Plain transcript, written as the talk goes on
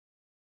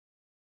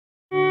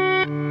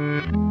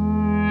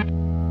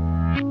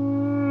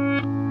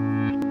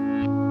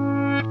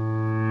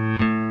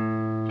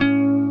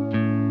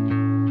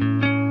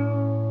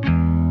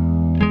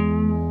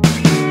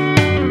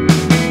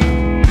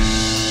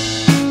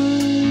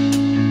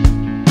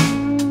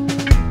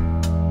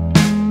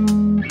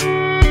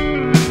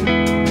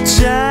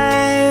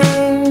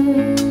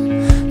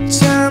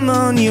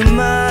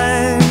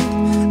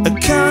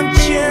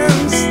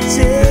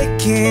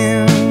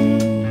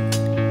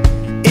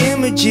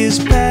images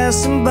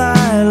passing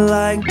by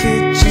like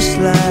picture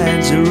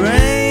slides of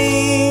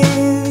rain.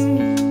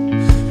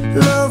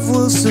 Love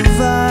will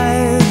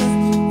survive.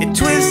 It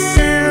twists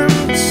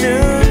and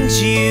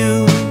turns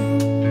you.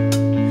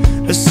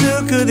 A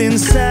circuit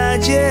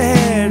inside your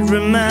head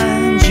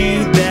reminds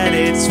you that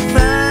it's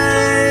fine.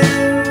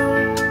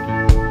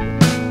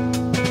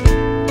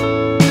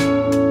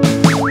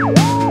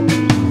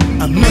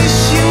 I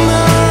miss you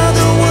more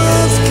than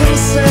words can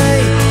say.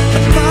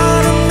 A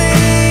part of me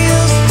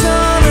is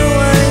torn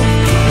away.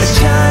 A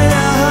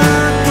China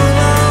heart will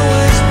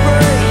always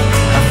break.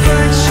 I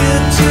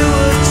fractured to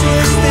a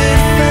twisted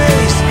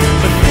face.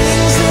 But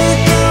things are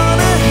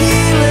gonna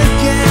heal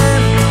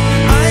again.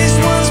 Eyes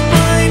once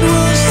blind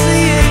will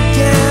see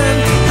again.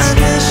 I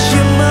miss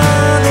you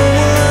more than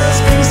words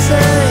can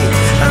say.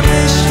 I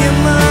miss you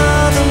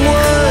more than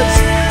words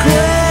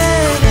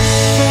could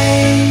say.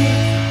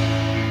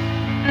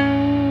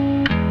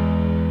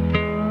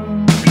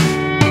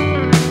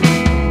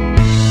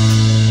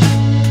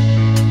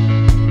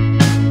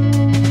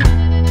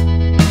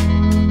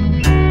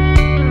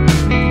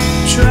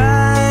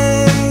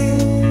 Try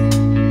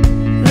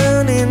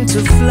learning to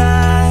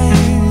fly,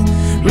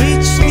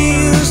 reach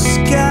new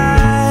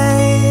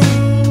sky,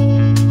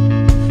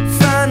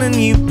 find a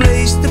new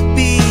place to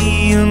be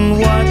and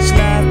watch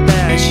life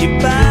pass you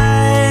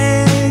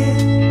by.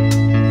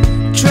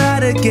 Try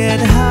to get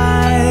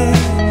high,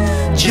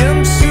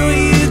 jump so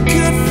you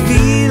could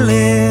feel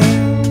it.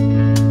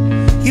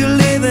 You're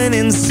living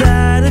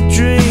inside a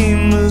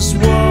dream as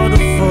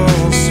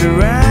waterfalls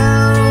surround.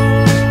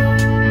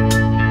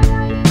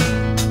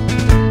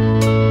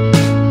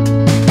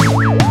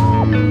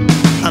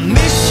 I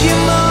miss you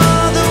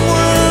more than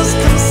words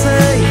can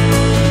say.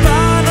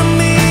 Part of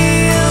me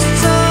is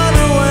torn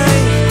away.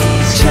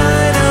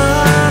 China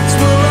hearts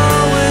will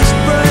always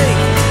break.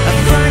 I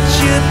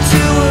fractured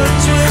to a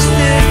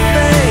twisted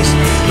face.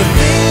 But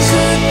things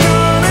are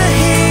gonna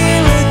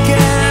heal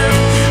again.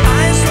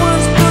 Eyes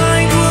once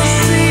blind will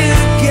see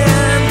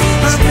again.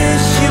 I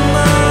miss you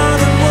more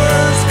than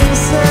words can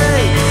say.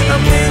 I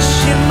miss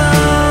you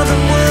more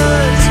than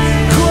words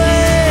could say.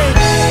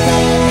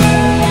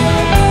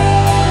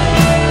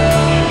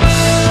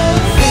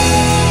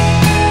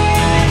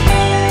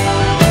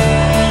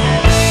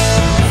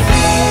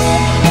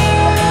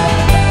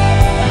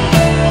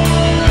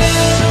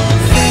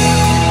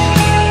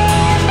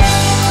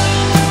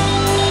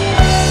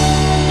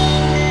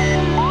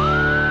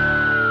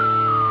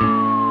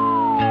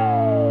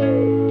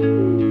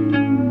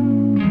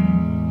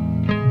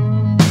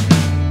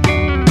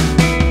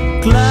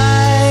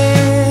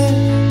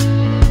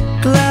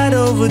 Glide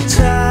over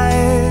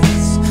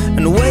tides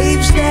and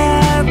waves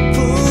that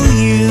pull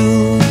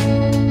you.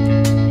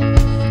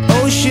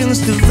 Oceans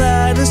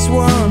divide us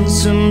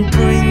once and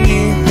bring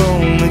you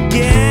home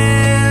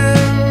again.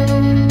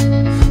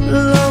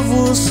 Love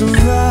will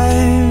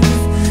survive.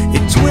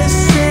 It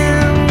twists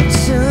and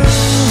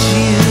turns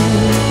you.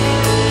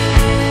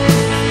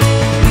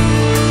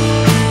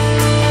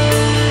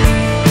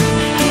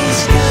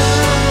 It's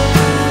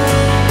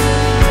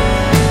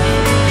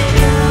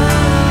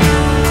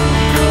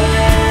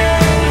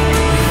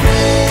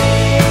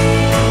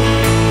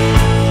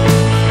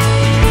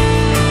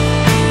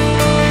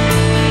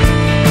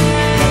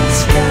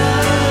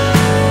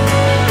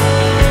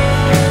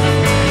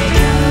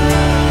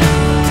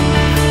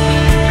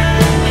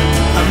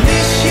I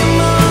miss you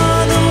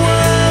more than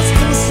words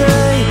can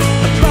say.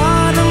 A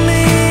part of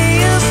me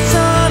is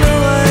torn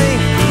away.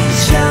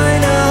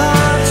 China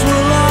hearts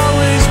will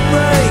always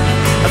break.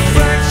 A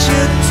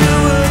fractured to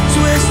a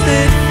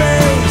twisted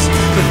face.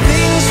 But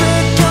things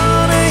are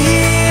gonna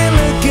heal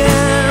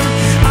again.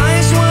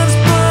 Eyes once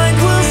blind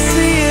will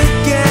see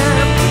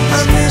again.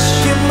 I miss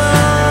you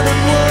more than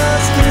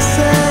words can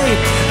say.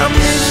 I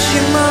miss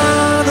you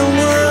more than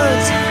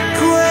words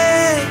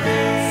could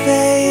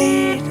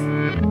fade.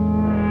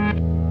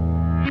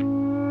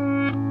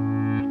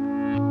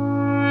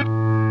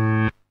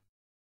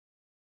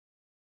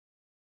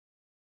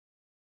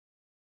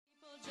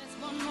 Just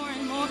want more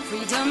and more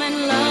freedom and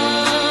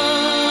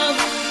love.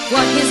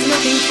 What he's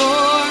looking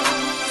for,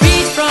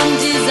 freed from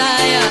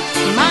desire.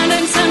 Mind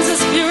and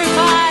senses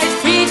purified,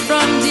 freed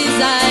from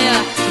desire.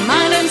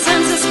 Mind and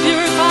senses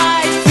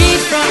purified,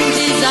 freed from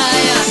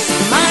desire.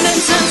 Mind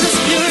and senses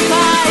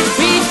purified,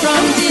 freed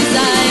from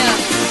desire.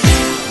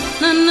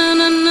 Na na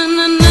na na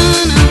na na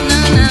na na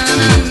na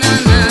na na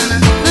na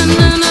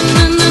na na na na.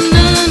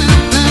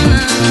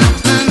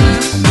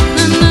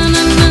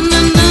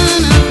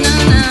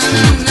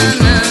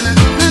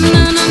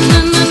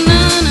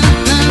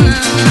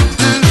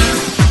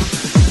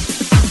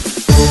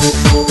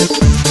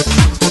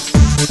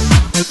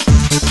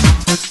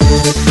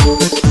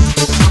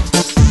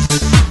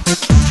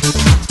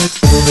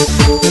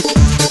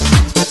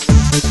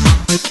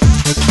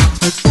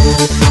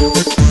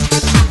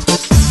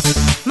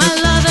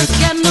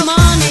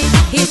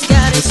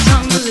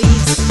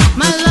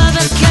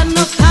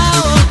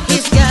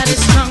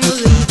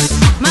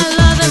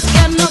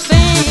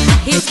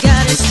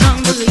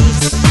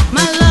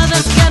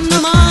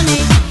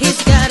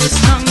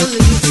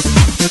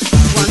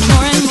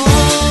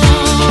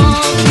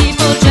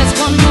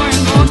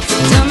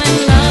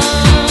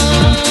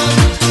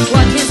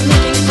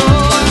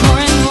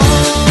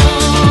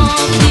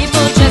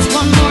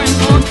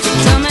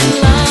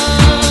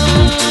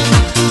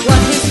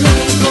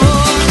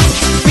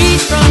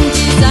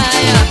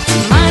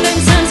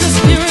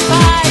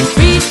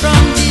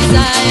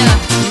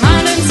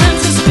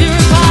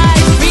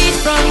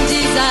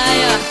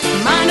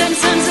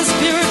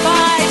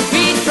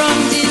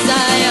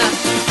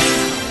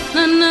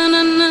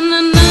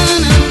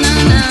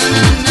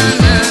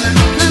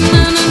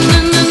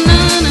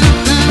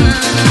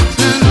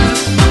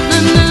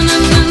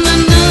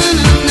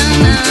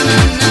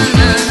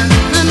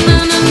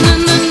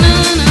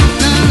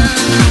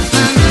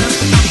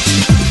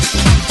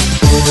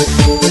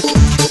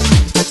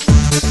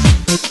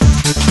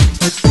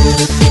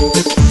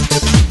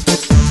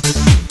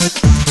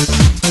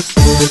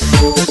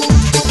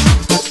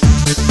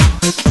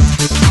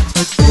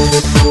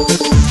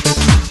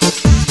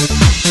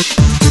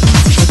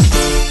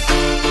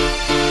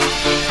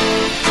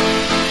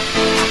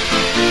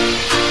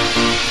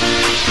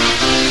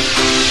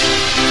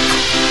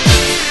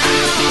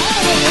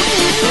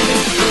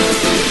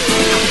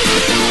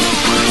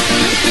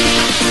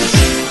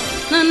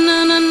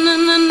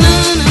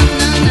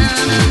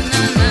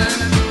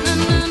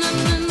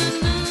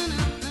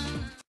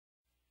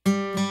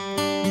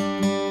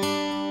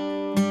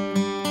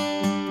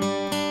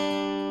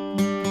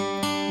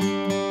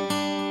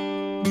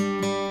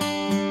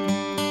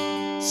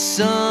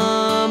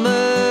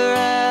 Summer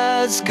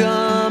has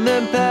come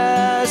and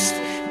passed.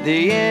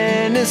 The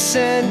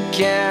innocent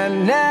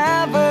can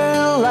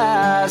never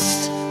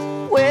last.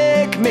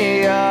 Wake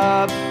me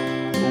up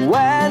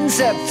when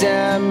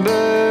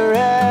September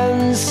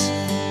ends.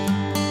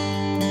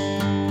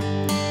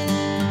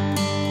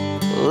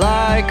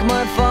 Like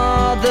my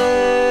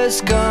father's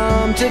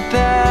come to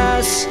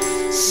pass,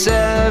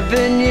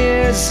 7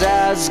 years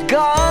has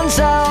gone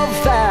so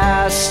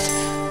fast.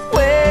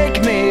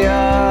 Wake me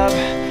up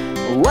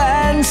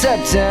when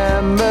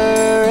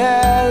September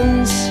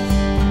ends.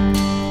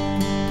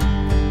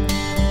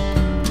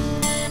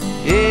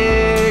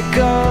 Here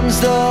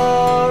comes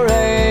the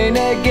rain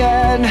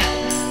again,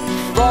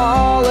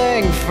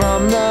 falling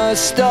from the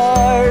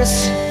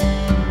stars,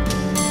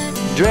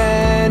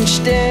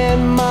 drenched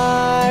in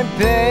my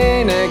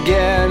pain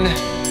again,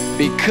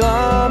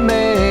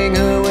 becoming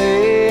who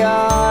we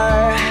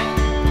are.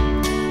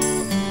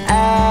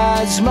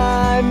 As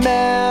my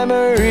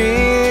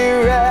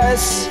memory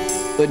rests,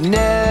 but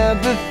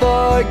never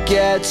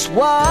forgets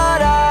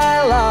what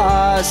I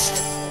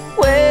lost.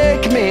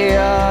 Wake me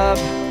up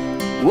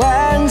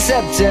when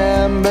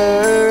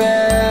September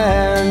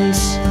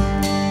ends.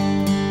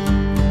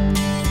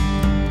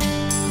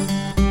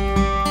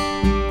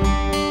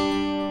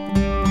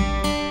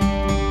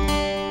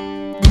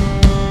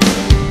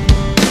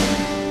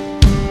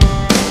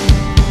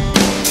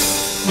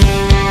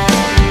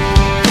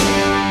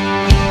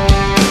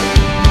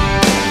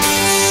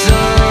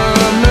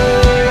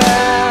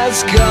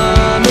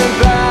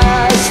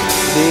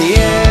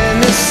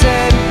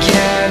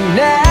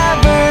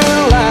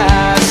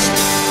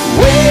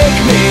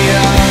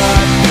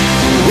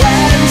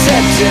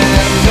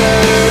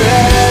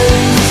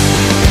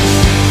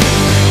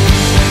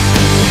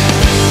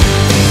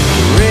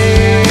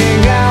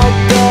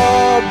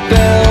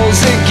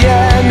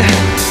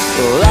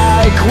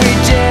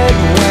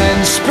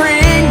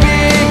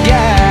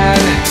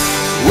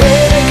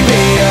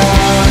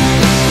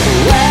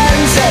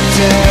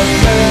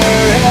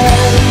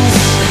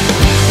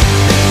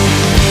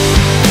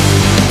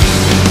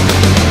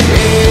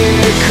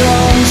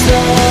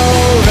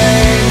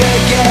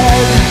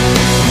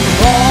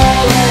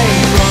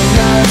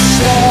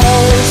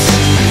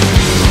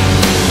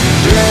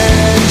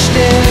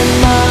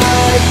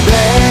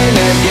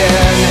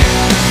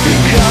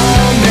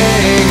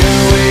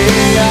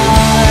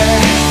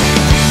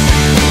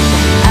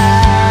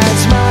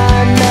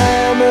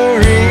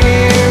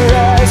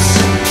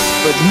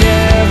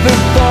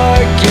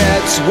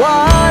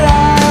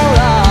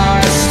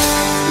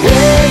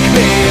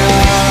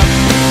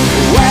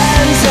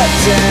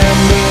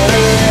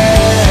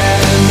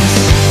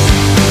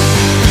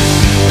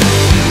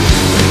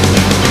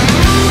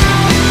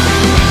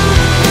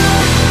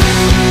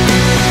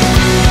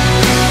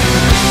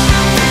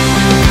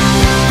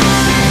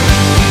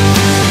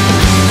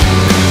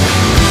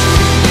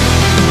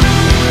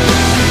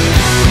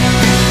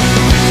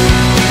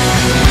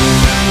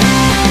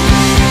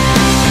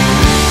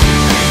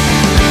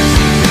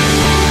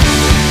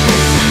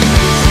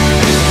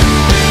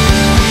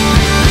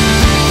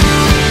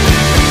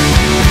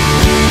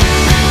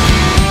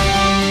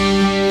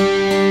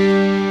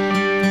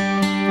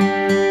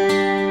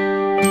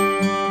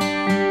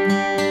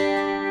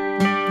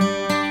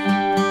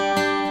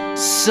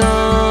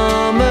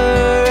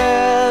 Summer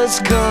has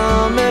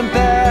come and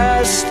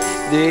passed.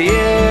 The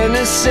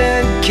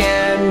innocent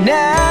can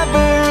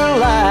never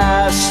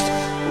last.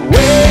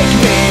 Wake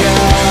me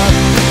up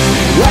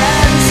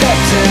when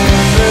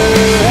September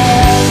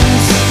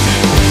ends.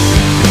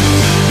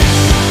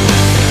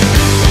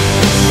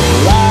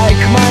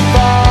 Like my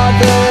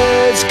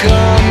father's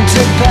come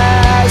to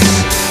pass,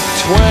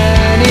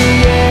 20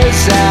 years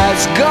has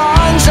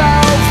gone so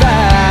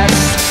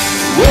fast.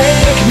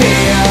 Wake me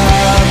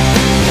up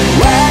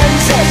when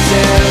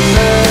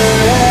September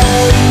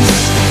ends.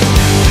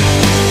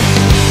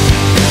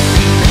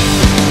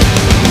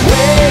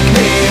 Wake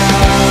me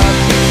up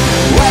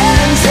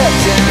when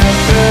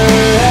September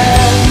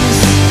ends.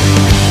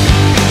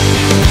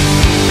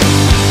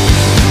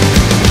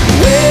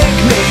 Wake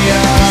me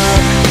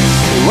up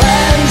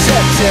when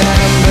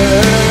September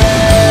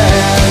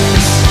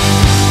ends.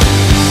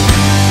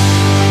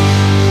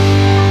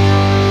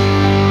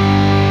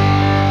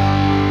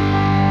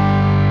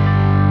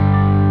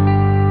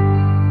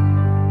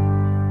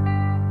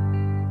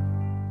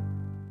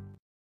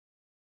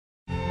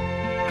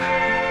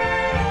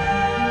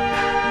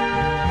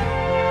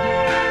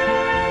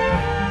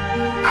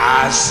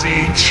 I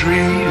see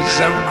trees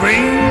of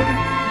green,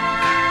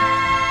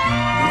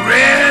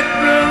 red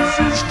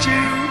roses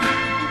too.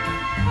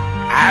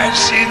 I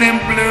see them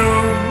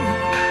bloom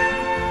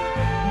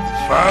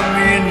for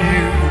me and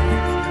you.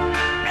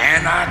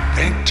 And I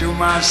think to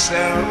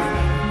myself,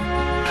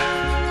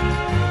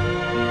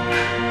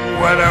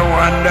 what a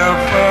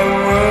wonderful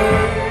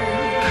world.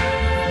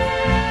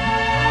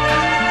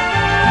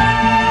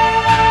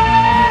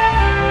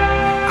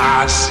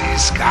 I see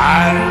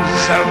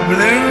skies of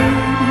blue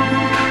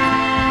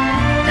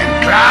and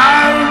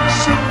clouds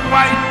of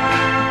white,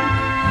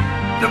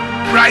 the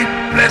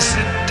bright,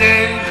 blessed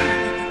day,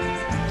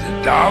 the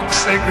dark,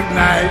 sacred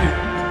night,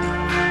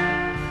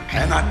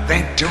 and I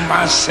think to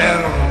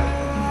myself,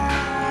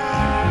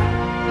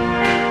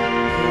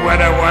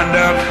 what a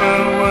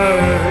wonderful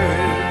world.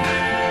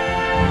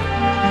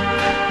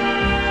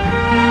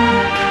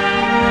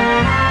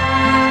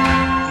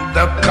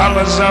 The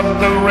colors of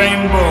the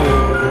rainbow,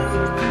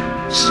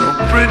 so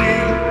pretty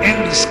in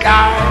the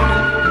sky,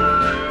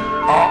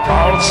 are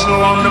also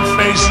on the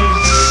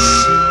faces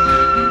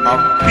of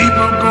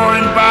people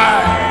going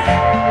by.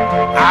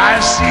 I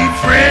see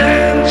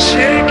friends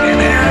shaking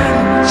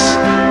hands,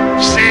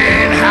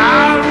 saying,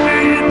 how do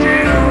you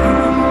do?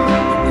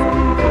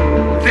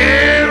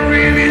 They're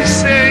really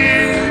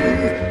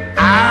saying,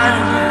 I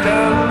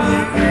love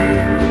you.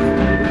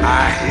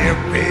 I hear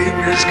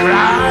babies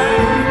cry,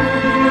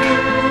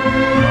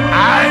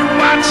 I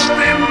watch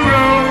them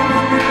grow.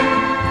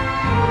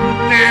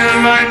 They'll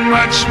learn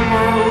much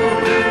more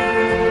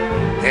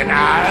than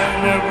I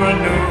never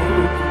knew.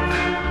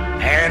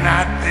 And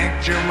I think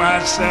to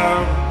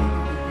myself,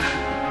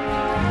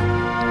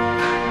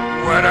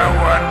 what a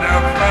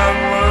wonderful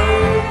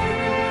world.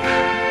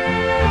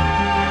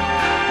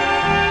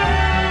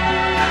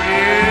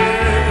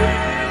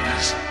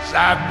 Yes,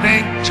 I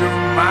think to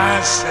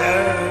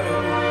myself,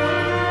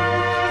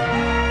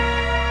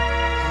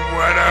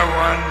 what a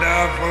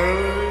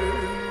wonderful